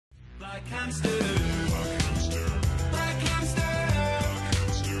Whoop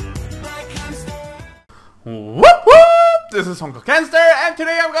whoop! This is Onkelkenster, and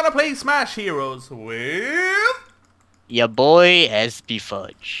today I'm gonna play Smash Heroes with your boy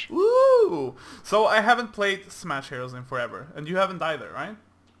Espyfudge. Ooh! So I haven't played Smash Heroes in forever, and you haven't either, right?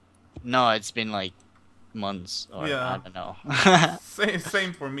 No, it's been like months, or Yeah. I don't know.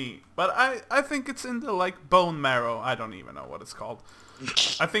 Same for me. But I think it's in the like bone marrow. I don't even know what it's called.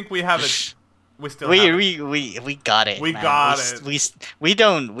 I think we have it. We still have it. We got it. We man. got it. We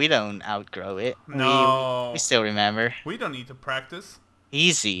don't outgrow it. No. We still remember. We don't need to practice.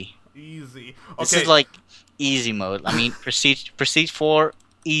 Easy. Easy. Okay. This is like easy mode. I mean, Prestige 4,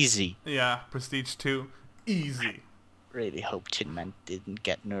 easy. Yeah, Prestige 2, easy. Really hope Tin Man didn't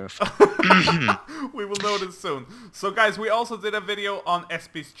get nerfed. We will notice soon. So guys, we also did a video on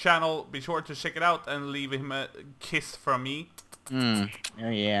Espy's channel. Be sure to check it out and leave him a kiss from me. Oh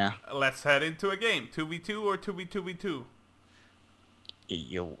yeah. Let's head into a game. 2v2 or 2v2v2?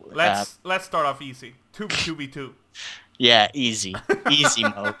 Yo, Let's start off easy. 2v2v2. Yeah, easy. Easy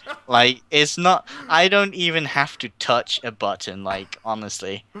mode. Like, it's not... I don't even have to touch a button, like,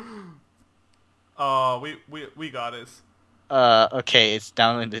 honestly. Oh, we got this. Okay, it's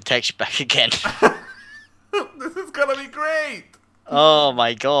down in the texture pack again. This is gonna be great! Oh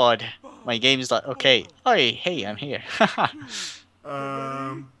my god. My game is like, okay. Hey, I'm here.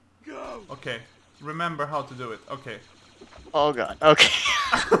 Okay. Remember how to do it. Okay. Oh god, okay.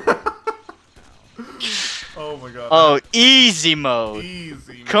 Oh my god. Oh, easy mode.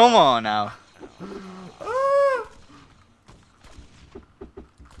 Easy mode. Come on now. Ah!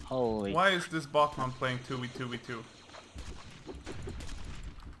 Holy. Why is this Botman playing 2v2v2?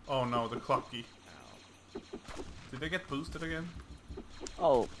 Oh no, the clocky. Did they get boosted again?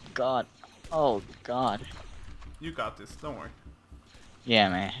 Oh god. Oh god. You got this, don't worry. Yeah,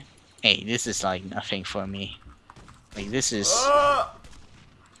 man. Hey, this is like nothing for me. Like, this is... Ah!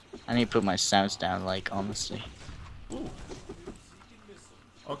 I need to put my sounds down, like, honestly. Ooh.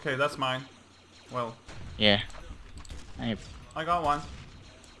 Okay, that's mine. Well. Yeah. I got one.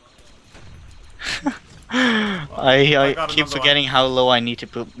 I got keep another forgetting how low I need to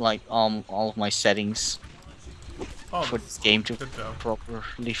put, like, all of my settings Oh, for this game to good job.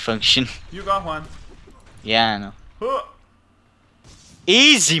 properly function. You got one. Yeah, I know. Huh.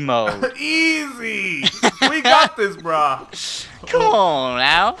 Easy mode! Easy! We got this, brah! Come on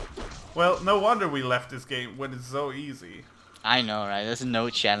now! Well, no wonder we left this game when it's so easy. I know, right? There's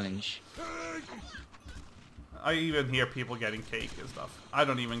no challenge. I even hear people getting cake and stuff. I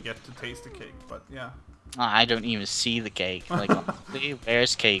don't even get to taste the cake, but yeah. I don't even see the cake. Like, honestly,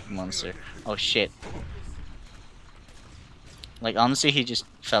 where's Cake Monster? Oh shit. Like, honestly, he just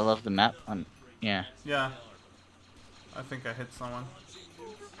fell off the map. Yeah. Yeah. I think I hit someone.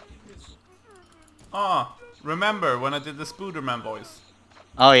 Oh, remember when I did the Spooderman voice?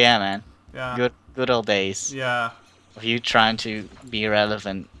 Oh yeah, man. Yeah. Good old days. Yeah. Of you trying to be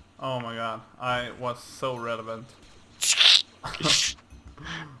relevant. Oh my god, I was so relevant.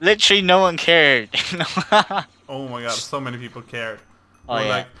 Literally no one cared. Oh my god, so many people cared. Oh They're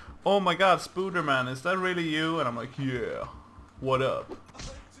yeah. like, oh my god, Spooderman, is that really you? And I'm like, yeah. What up?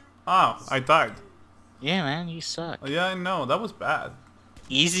 Ah, I died. Yeah, man, you suck. Oh, yeah, I know, that was bad.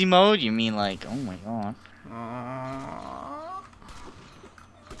 Easy mode? You mean like, oh my god.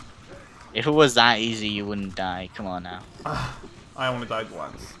 If it was that easy, you wouldn't die. Come on now. I only died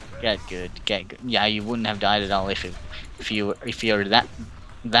once. Get good. Yeah, you wouldn't have died at all if you're that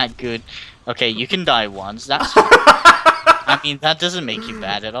good. Okay, you can die once. That's. I mean, that doesn't make you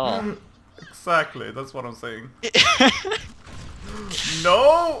bad at all. Exactly, that's what I'm saying.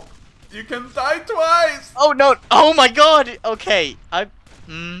 No, you can die twice. Oh no! Oh my god! Okay, I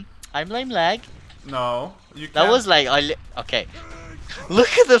blame lag. No, you can't. That was like okay.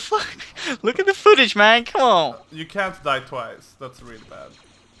 Look at the footage, man. Come on. You can't die twice. That's really bad.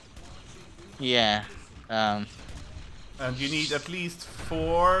 Yeah. And you need at least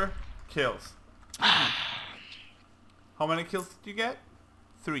 4 kills. How many kills did you get?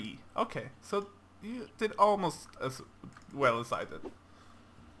 3. Okay, so you did almost as well as I did.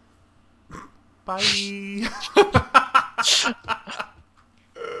 Bye.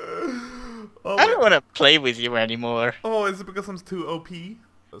 Oh, I don't want to play with you anymore. oh, is it because I'm too OP?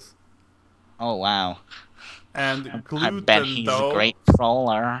 Oh wow. And gluten, I bet he's a great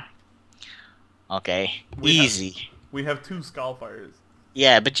troller. Okay, easy. We have 2 Skullfires.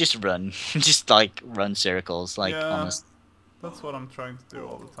 Yeah, but just run. Just like run circles, like Yeah. honest. That's what I'm trying to do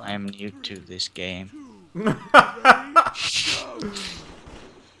all the time. I am new to this game.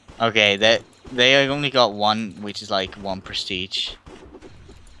 Okay, they only got 1, which is like 1 prestige.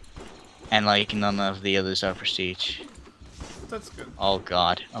 And like none of the others are prestige. That's good. Oh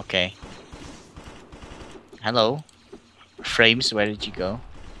god, okay. Hello? Frames, where did you go?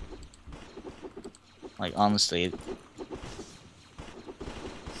 Like honestly.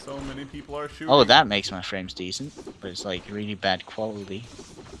 So many people are shooting. Oh, that makes my frames decent. But it's like really bad quality.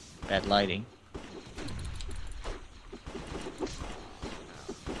 Bad lighting.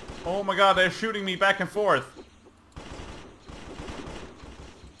 Oh my god, they're shooting me back and forth.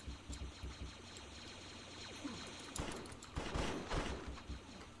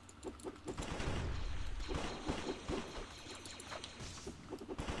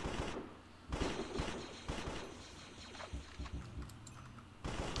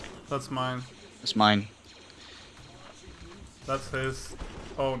 That's mine. It's mine. That's his.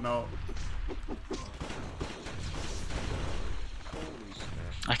 Oh no.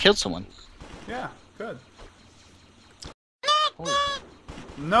 I killed someone. Yeah, good. Oh.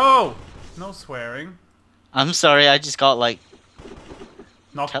 No! No swearing. I'm sorry, I just got like...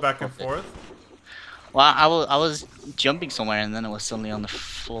 Knocked back and teleported. forth. Well, I was jumping somewhere and then it was suddenly on the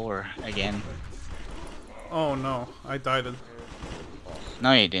floor again. Oh no, I died.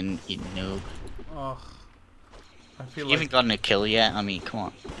 No, you didn't, you noob. Oh, I feel You haven't gotten a kill yet? I mean, come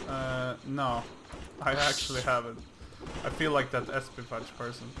on. no, I actually haven't. I feel like that Espyfudge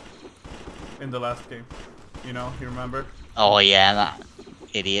person in the last game. You know, you remember? Oh yeah, that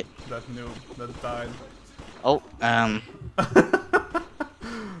idiot. That noob that died. Oh,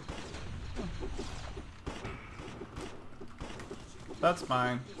 That's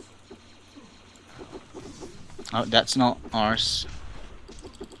mine. oh, that's not ours.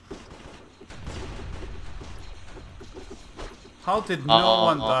 How did no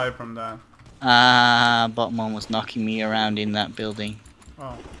one die from that? Botman was knocking me around in that building.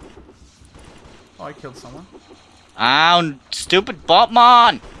 Oh. Oh, I killed someone. Ow, stupid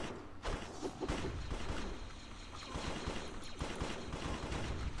Botman!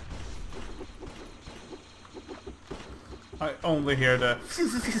 I only hear the...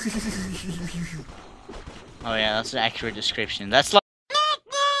 Oh yeah, that's an accurate description. That's like...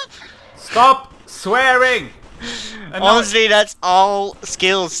 Stop swearing! And now, Honestly, that's all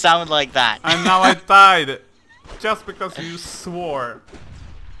skills sound like that. and now I died. Just because you swore.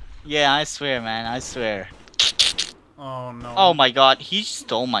 Yeah, I swear, man, I swear. Oh no. Oh my god, he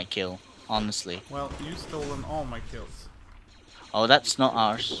stole my kill, honestly. Well, you stolen all my kills. Oh, that's not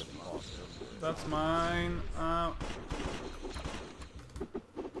ours. That's mine.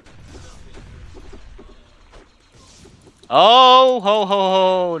 Oh, ho, ho,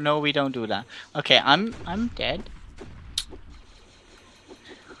 ho. No, we don't do that. Okay, I'm dead.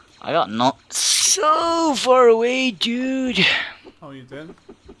 I got knocked so far away, dude. Oh, you did?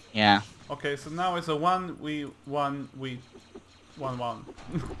 Yeah. Okay, so now it's a 1v1 1-1.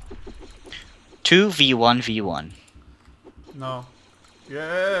 2v1v1. No.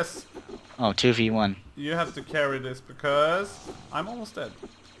 Yes! Oh, 2v1. You have to carry this because I'm almost dead.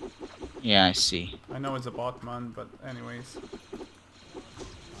 Yeah, I see. I know it's a bot man, but anyways.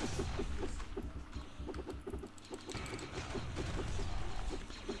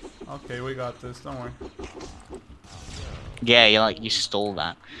 Okay, we got this, don't worry. Yeah, you stole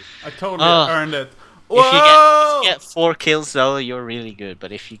that. I totally earned it. If you get 4 kills though, you're really good.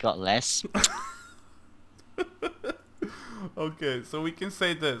 But if you got less, okay, so we can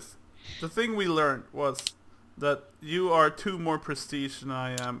say this. The thing we learned was that you are 2 more prestige than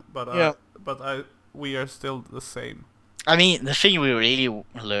I am, but we are still the same. I mean, the thing we really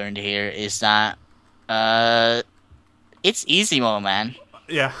learned here is that it's easy mode, man.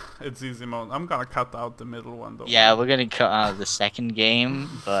 Yeah, it's easy mode. I'm gonna cut out the middle one though. Yeah, we're gonna cut out the second game,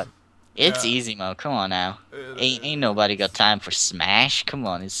 but it's Yeah. easy mode. Come on now, ain't nobody got time for Smash. Come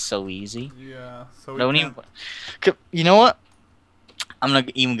on, it's so easy. Yeah, so Don't even. You know what? I'm not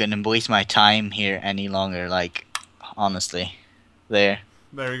even gonna waste my time here any longer. Like, honestly, there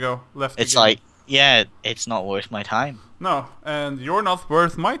you go. Left. it's again. like, yeah, it's not worth my time. No, and you're not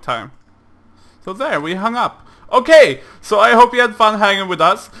worth my time. So there, we hung up. Okay, so I hope you had fun hanging with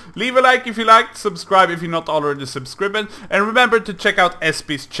us. Leave a like if you liked, subscribe if you're not already subscribed, and remember to check out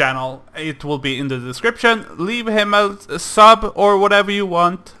Espy's channel. It will be in the description. Leave him a sub or whatever you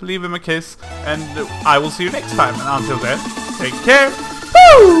want. Leave him a kiss, and I will see you next time. And until then, take care.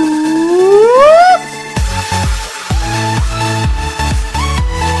 Woo!